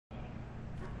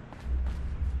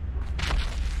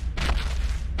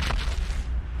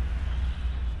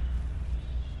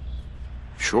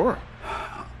Sure.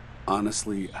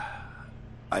 Honestly,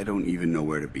 I don't even know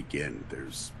where to begin.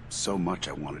 There's so much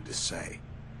I wanted to say.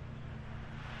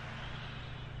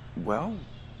 Well,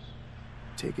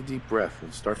 take a deep breath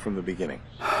and start from the beginning.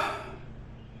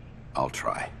 I'll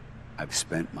try. I've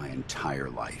spent my entire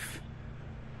life,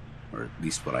 or at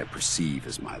least what I perceive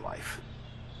as my life,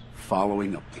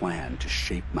 following a plan to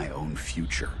shape my own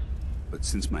future. But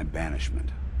since my banishment,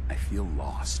 I feel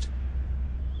lost.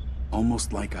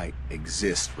 Almost like I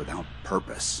exist without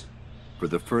purpose. For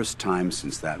the first time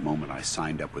since that moment I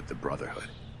signed up with the Brotherhood,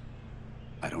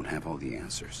 I don't have all the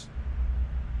answers.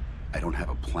 I don't have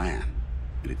a plan,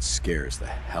 and it scares the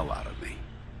hell out of me.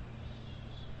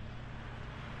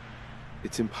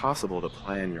 It's impossible to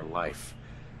plan your life.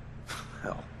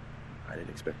 Hell, I didn't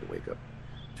expect to wake up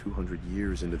 200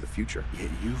 years into the future. Yet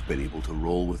you've been able to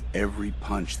roll with every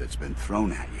punch that's been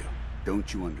thrown at you.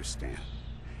 Don't you understand?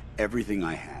 Everything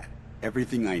I had,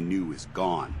 everything I knew is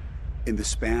gone. In the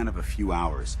span of a few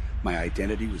hours, my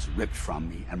identity was ripped from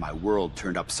me and my world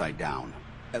turned upside down.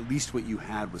 At least what you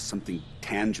had was something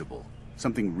tangible,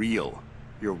 something real.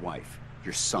 Your wife,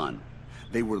 your son.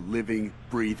 They were living,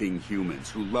 breathing humans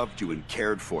who loved you and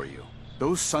cared for you.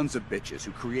 Those sons of bitches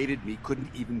who created me couldn't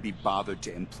even be bothered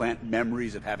to implant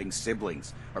memories of having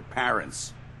siblings or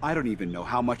parents. I don't even know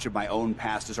how much of my own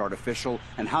past is artificial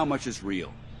and how much is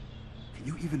real. Can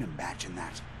you even imagine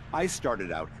that? I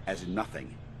started out as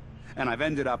nothing, and I've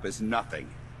ended up as nothing.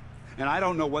 And I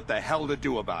don't know what the hell to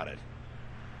do about it.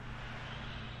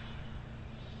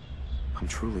 I'm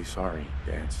truly sorry,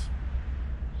 Danse.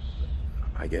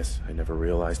 I guess I never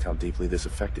realized how deeply this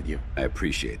affected you. I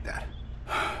appreciate that.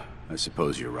 I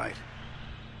suppose you're right.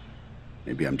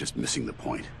 Maybe I'm just missing the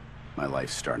point. My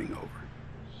life's starting over.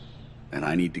 And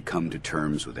I need to come to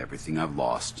terms with everything I've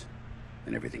lost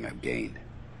and everything I've gained,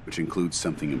 which includes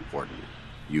something important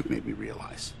you've made me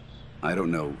realize. I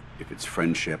don't know if it's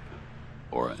friendship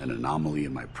or an anomaly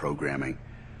in my programming.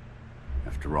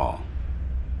 After all,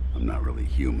 I'm not really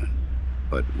human.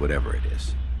 But whatever it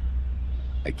is,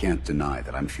 I can't deny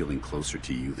that I'm feeling closer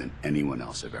to you than anyone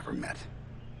else I've ever met.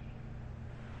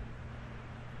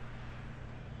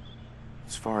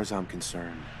 As far as I'm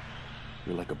concerned,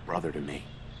 you're like a brother to me.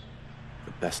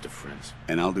 The best of friends.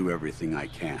 And I'll do everything I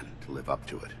can to live up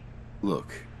to it.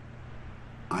 Look,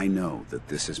 I know that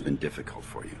this has been difficult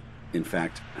for you. In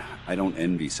fact, I don't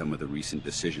envy some of the recent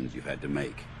decisions you've had to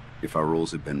make. If our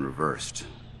roles had been reversed,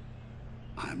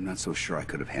 I'm not so sure I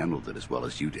could have handled it as well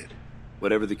as you did.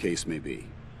 Whatever the case may be,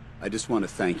 I just want to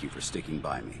thank you for sticking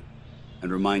by me,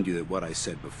 and remind you that what I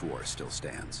said before still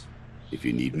stands. If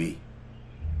you need me,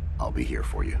 I'll be here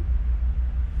for you.